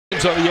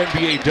games on the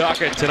NBA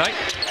docket tonight.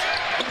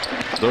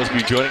 Those of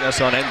you joining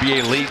us on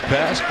NBA League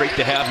Pass, great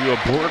to have you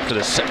aboard for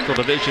the Central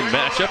Division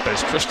matchup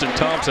as Tristan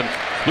Thompson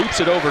loops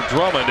it over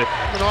Drummond.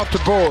 And off the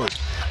board.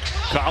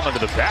 Collin to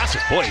the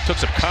basket. Boy, he took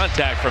some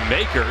contact from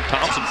Maker.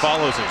 Thompson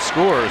follows and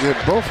scores. Yeah,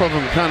 both of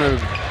them kind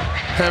of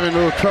having a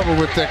little trouble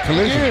with that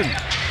collision.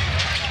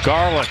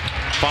 Garland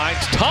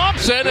finds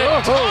Thompson,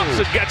 and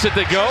Thompson gets it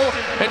to go,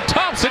 and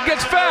Thompson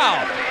gets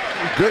fouled.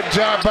 Good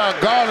job by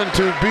Garland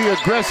to be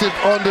aggressive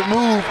on the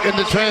move in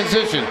the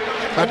transition.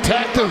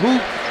 Attack the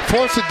hoop,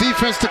 force the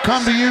defense to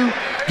come to you,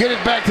 get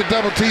it back to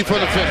double T for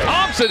the finish.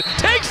 Thompson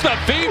takes the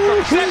feed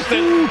from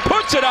Sexton,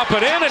 puts it up and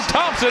in, and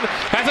Thompson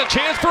has a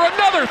chance for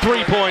another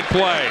three-point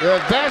play.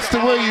 Yeah, that's the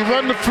way you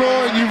run the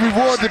floor and you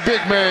reward the big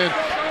man.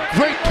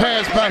 Great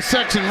pass by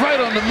Sexton, right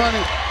on the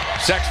money.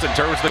 Sexton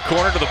turns the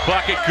corner to the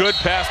bucket. Good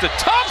pass to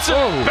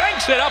Thompson.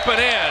 Banks it up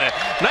and in.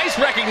 Nice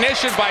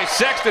recognition by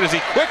Sexton as he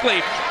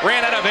quickly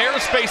ran out of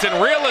airspace and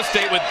real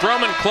estate with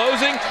Drummond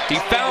closing. He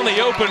found the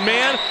open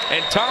man,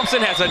 and Thompson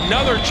has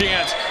another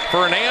chance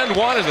for an and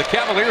one as the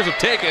Cavaliers have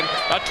taken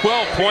a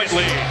 12-point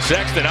lead.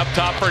 Sexton up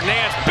top for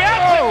Nance.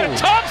 Bats it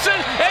to Thompson,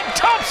 and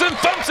Thompson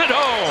thumps it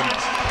home.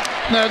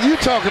 Now, you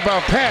talk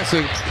about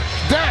passing.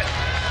 That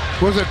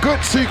was a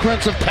good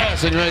sequence of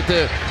passing right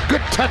there. Good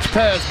touch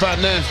pass by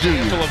Nance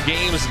Jr. Couple of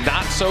games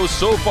not so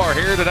far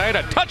here tonight.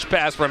 A touch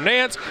pass from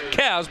Nance.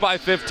 Cavs by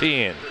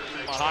 15. A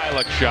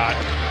Heilig shot.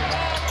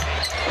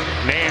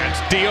 Nance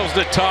deals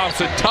to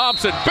Thompson.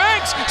 Thompson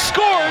banks,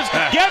 scores,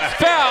 gets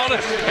fouled,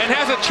 and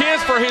has a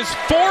chance for his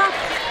fourth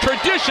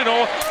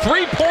traditional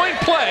three-point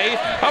play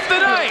of the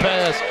night.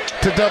 Pass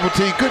to double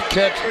T, good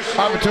catch,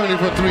 opportunity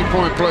for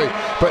three-point play.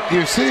 But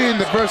you're seeing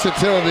the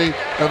versatility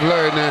of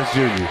Larry Nance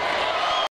Jr.